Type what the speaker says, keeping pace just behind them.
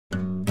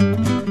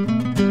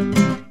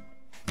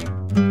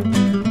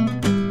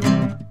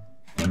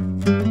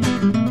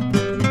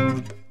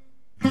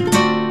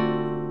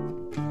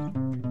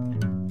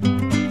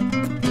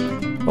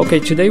Okay,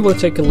 today we'll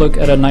take a look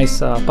at a nice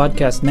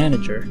podcast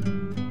manager.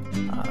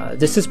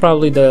 This is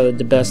probably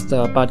the best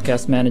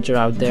podcast manager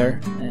out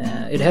there.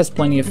 It has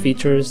plenty of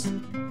features,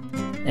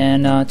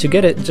 and to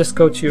get it, just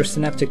go to your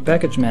Synaptic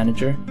package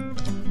manager.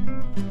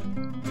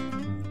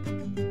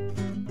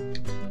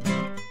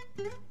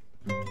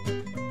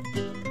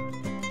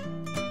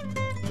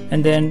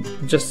 And then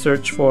just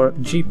search for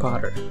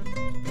Gpodder.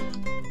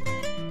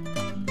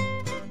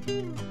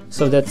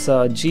 So that's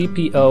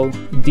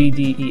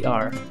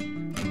Gpodder,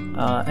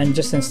 and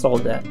just install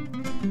that.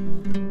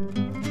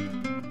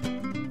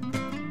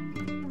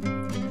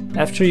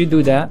 After you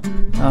do that,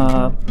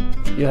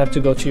 you have to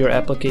go to your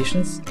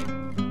applications,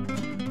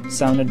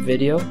 sound and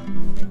video,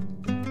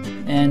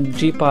 and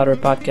Gpodder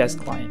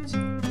podcast client.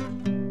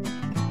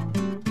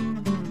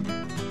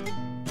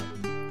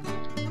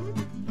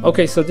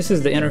 Okay, so this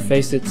is the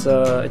interface.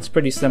 It's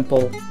pretty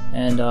simple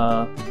and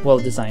well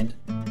designed.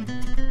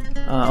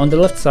 On the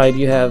left side,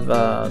 you have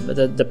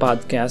the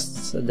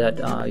podcasts that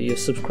you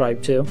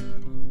subscribe to.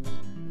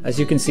 As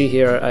you can see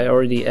here, I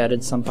already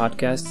added some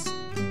podcasts.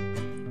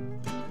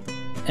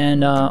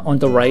 And on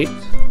the right,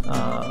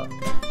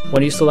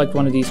 when you select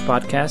one of these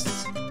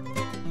podcasts,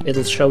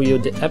 it'll show you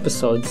the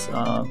episodes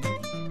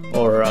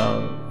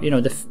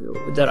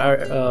that are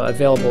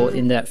available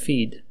in that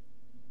feed.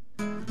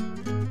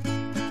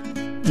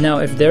 Now,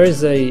 if there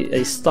is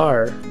a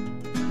star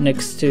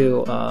next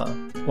to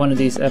one of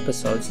these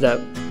episodes,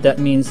 that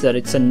means that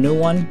it's a new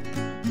one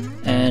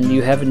and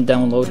you haven't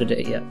downloaded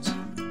it yet.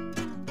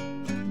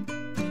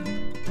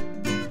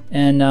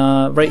 And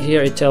right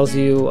here it tells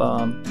you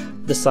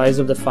the size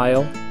of the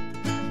file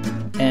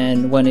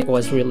and when it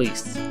was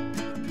released.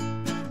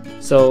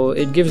 So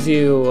it gives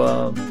you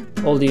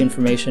all the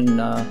information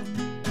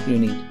you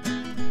need.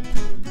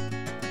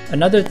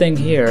 Another thing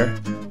here,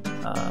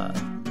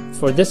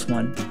 for this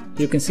one,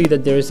 you can see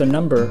that there is a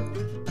number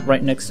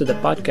right next to the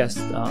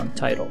podcast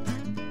title.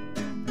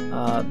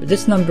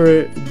 This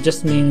number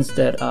just means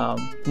that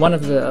one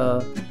of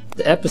the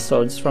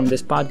episodes from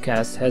this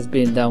podcast has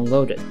been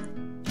downloaded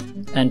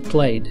and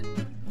played.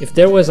 If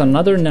there was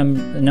another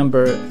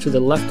number to the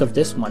left of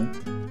this one,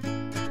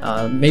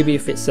 maybe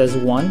if it says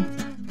 1,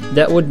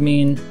 that would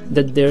mean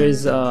that there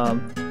is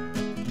an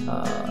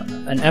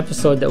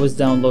episode that was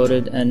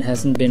downloaded and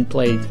hasn't been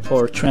played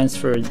or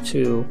transferred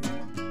to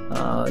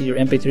your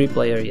MP3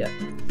 player yet.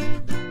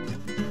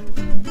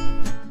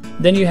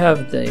 Then you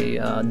have the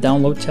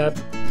download tab.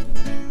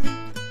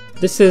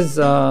 This is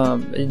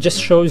it just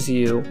shows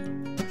you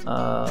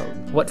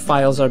what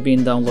files are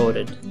being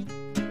downloaded.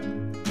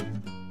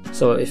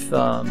 So if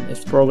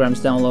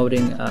program's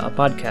downloading a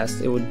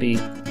podcast, it would be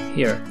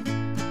here.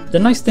 The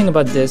nice thing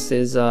about this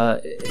is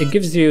it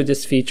gives you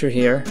this feature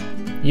here.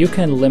 You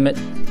can limit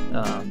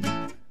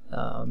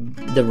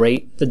the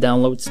rate, the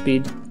download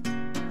speed,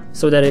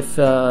 so that if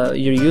you're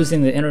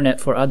using the internet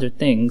for other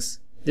things,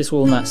 this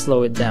will not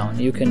slow it down.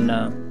 You can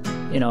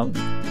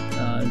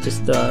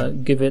just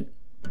give it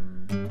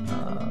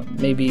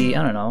maybe,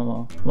 I don't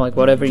know, like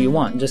whatever you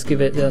want. Just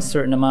give it a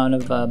certain amount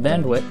of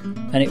bandwidth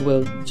and it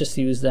will just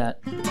use that.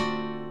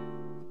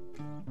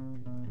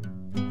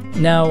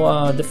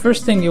 Now, the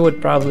first thing you would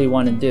probably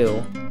want to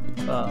do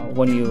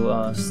when you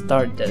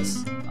start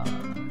this,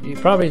 you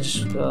probably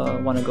just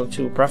want to go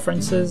to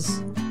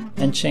Preferences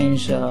and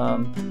change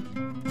some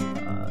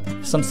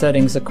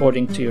settings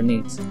according to your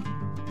needs.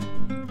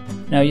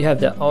 Now you have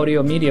the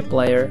audio media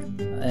player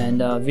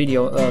and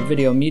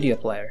video media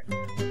player.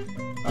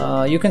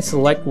 You can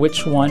select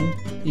which one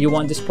you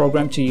want this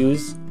program to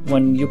use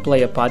when you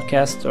play a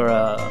podcast or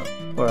a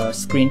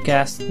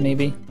screencast,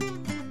 maybe.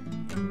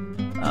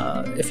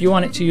 If you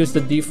want it to use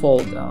the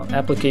default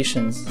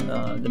applications,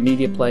 the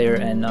media player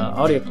and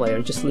audio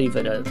player, just leave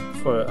it as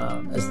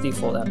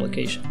default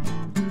application.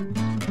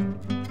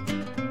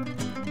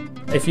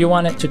 If you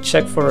want it to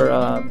check for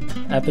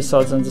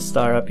episodes on the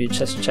startup, you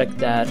just check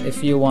that.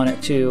 If you want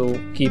it to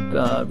keep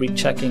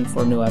rechecking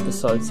for new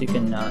episodes, you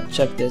can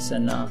check this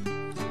and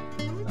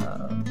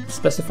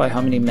specify how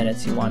many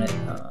minutes you want it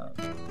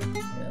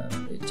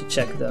to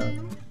check the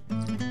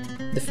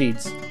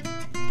feeds.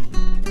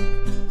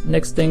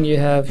 Next thing you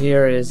have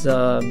here is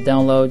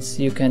downloads.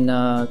 You can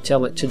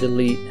tell it to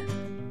delete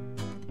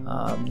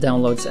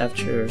downloads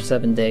after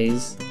 7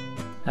 days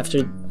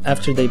after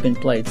they've been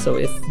played. So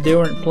if they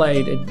weren't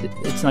played,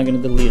 it's not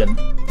going to delete them.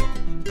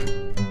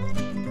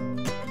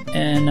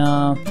 And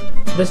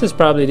this is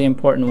probably the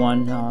important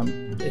one.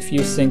 If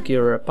you sync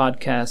your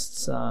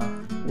podcasts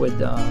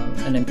with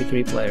an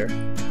MP3 player.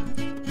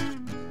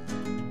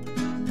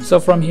 So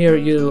from here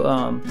you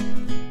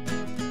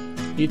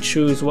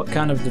choose what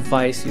kind of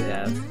device you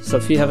have. So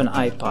if you have an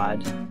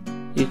iPod,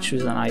 you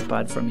choose an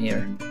iPod from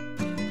here.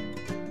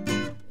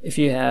 If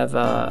you have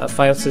a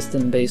file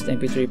system based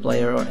MP3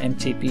 player or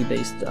MTP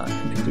based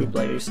MP3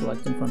 player, you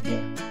select them from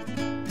here.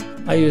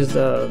 I use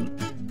the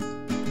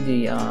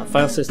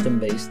file system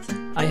based.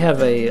 I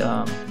have a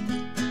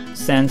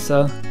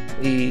Sansa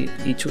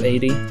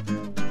E280,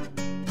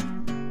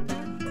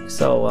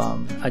 so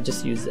I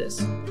just use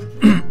this.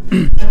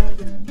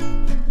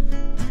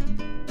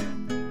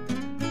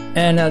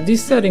 And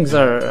these settings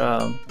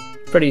are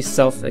pretty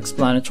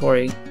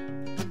self-explanatory.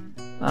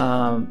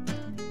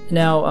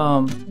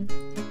 Now,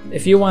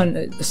 if you want,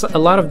 a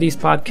lot of these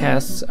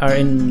podcasts are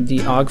in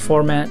the OGG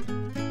format,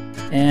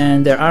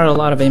 and there are a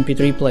lot of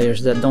MP3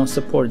 players that don't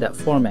support that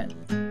format.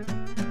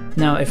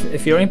 Now,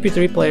 if your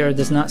MP3 player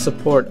does not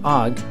support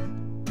OGG,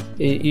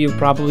 you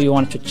probably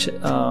want to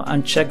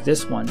uncheck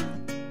this one,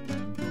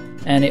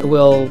 and it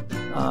will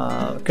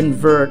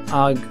convert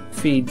OGG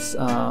feeds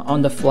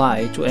on the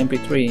fly to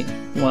MP3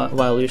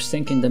 while you're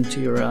syncing them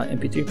to your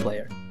MP3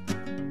 player.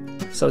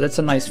 So that's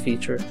a nice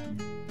feature.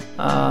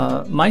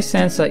 My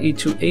Sansa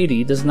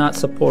E280 does not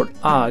support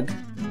OGG,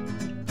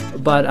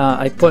 but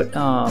I put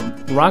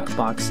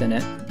Rockbox in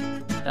it.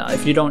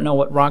 If you don't know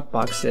what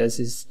Rockbox is,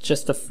 it's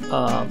just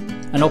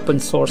an open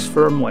source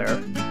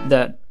firmware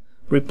that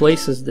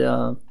replaces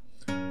the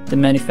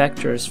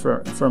manufacturer's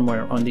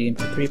firmware on the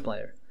MP3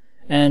 player.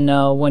 And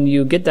when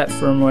you get that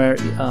firmware,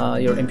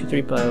 your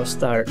MP3 player will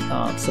start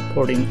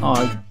supporting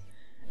OGG,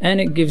 and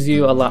it gives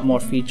you a lot more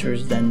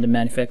features than the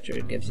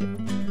manufacturer gives you.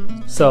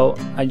 So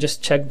I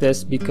just checked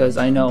this because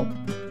I know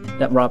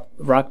that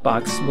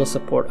Rockbox will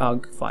support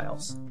OGG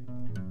files.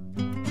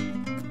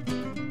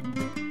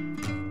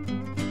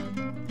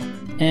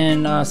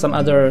 And some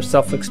other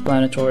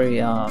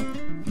self-explanatory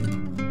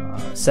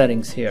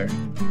settings here.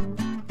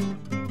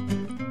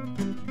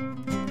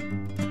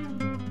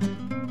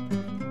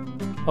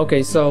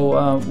 Okay,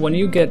 so when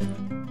you get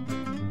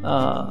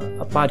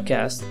a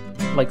podcast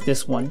like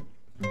this one,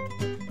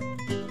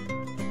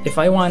 if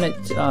I wanted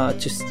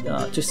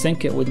to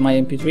sync it with my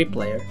MP3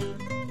 player,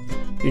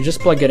 you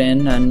just plug it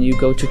in and you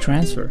go to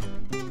transfer,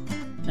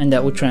 and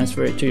that would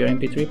transfer it to your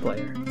MP3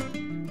 player.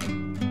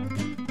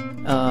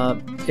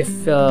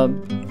 If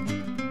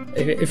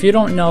you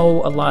don't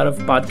know a lot of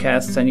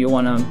podcasts and you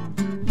want to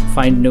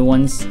find new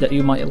ones that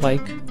you might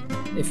like,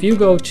 if you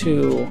go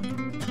to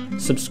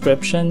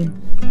subscription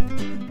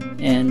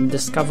and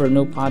discover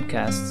new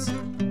podcasts,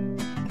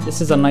 this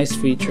is a nice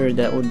feature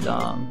that would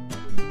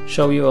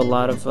show you a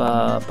lot of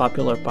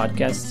popular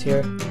podcasts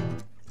here.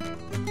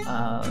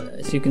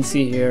 As you can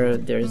see here,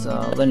 there's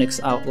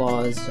Linux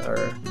Outlaws, or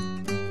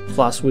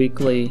Floss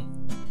Weekly,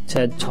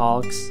 TED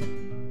Talks.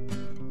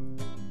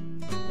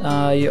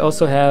 You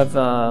also have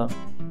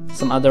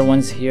some other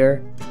ones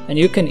here, and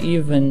you can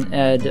even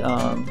add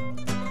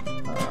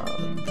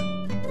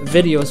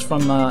videos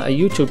from a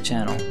YouTube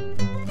channel.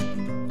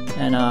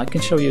 And I can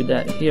show you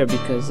that here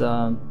because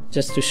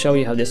just to show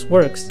you how this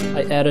works,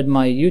 I added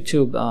my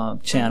YouTube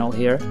channel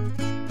here,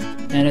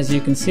 and as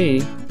you can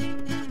see,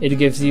 it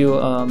gives you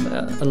a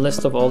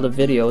list of all the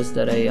videos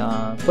that I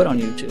put on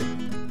YouTube,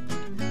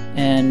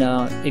 and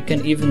it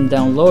can even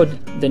download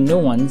the new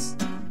ones,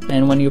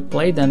 and when you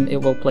play them, it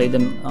will play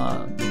them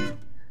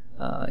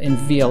in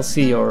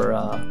VLC or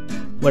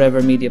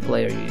whatever media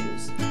player you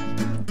use.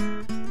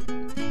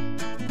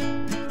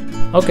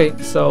 Okay,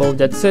 so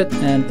that's it,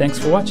 and thanks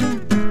for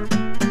watching.